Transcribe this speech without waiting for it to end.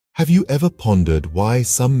Have you ever pondered why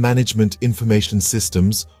some management information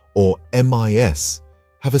systems, or MIS,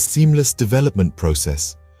 have a seamless development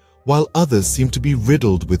process, while others seem to be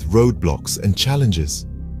riddled with roadblocks and challenges?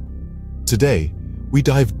 Today, we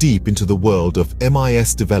dive deep into the world of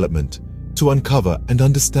MIS development to uncover and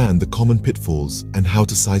understand the common pitfalls and how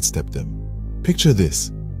to sidestep them. Picture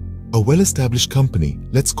this. A well-established company,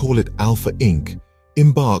 let's call it Alpha Inc.,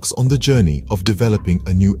 embarks on the journey of developing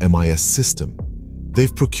a new MIS system.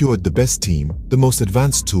 They've procured the best team, the most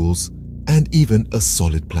advanced tools, and even a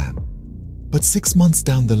solid plan. But 6 months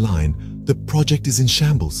down the line, the project is in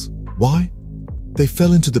shambles. Why? They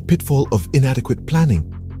fell into the pitfall of inadequate planning.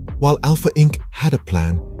 While Alpha Inc. had a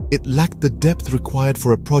plan, it lacked the depth required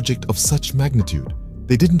for a project of such magnitude.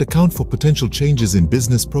 They didn't account for potential changes in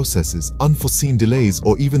business processes, unforeseen delays,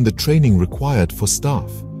 or even the training required for staff.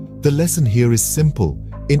 The lesson here is simple.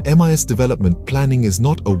 In MIS development, planning is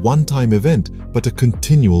not a one-time event, but a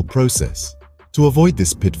continual process. To avoid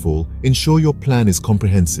this pitfall, ensure your plan is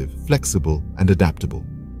comprehensive, flexible, and adaptable.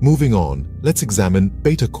 Moving on, let's examine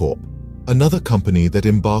Btech, another company that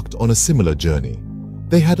embarked on a similar journey.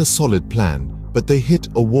 They had a solid plan, but they hit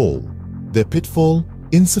a wall. Their pitfall?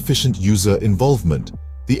 Insufficient user involvement.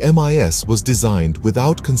 The MIS was designed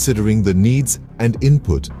without considering the needs and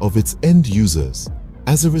input of its end users.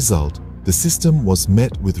 As a result, the system was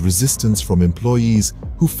met with resistance from employees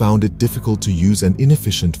who found it difficult to use and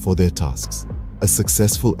inefficient for their tasks. A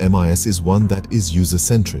successful MIS is one that is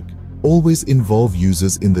user-centric. Always involve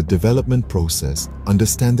users in the development process,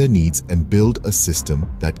 understand their needs, and build a system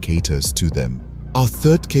that caters to them. Our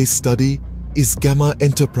third case study is Gamma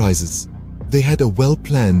Enterprises. They had a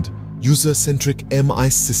well-planned, user-centric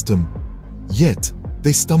MIS system. Yet,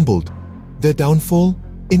 they stumbled. Their downfall?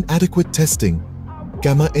 Inadequate testing.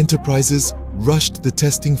 Gamma Enterprises rushed the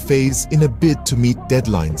testing phase in a bid to meet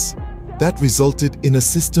deadlines. That resulted in a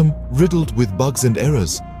system riddled with bugs and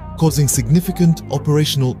errors, causing significant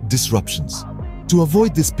operational disruptions. To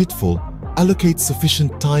avoid this pitfall, allocate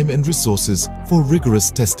sufficient time and resources for rigorous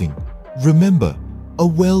testing. Remember, a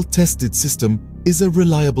well-tested system is a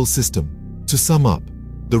reliable system. To sum up,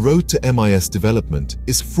 the road to MIS development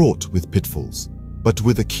is fraught with pitfalls, but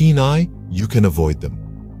with a keen eye, you can avoid them.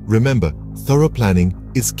 Remember, thorough planning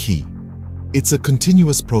is key. It's a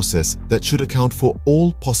continuous process that should account for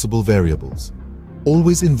all possible variables.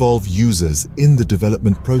 Always involve users in the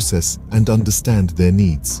development process and understand their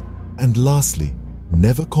needs. And lastly,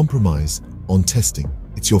 never compromise on testing.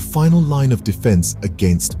 It's your final line of defense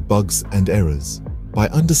against bugs and errors. By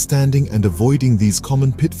understanding and avoiding these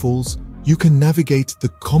common pitfalls, you can navigate the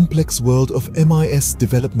complex world of MIS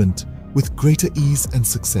development with greater ease and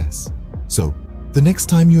success. So, the next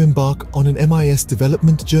time you embark on an MIS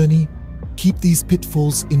development journey, keep these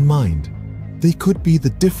pitfalls in mind. They could be the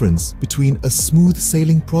difference between a smooth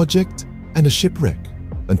sailing project and a shipwreck.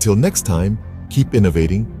 Until next time, keep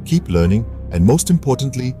innovating, keep learning, and most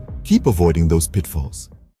importantly, keep avoiding those pitfalls.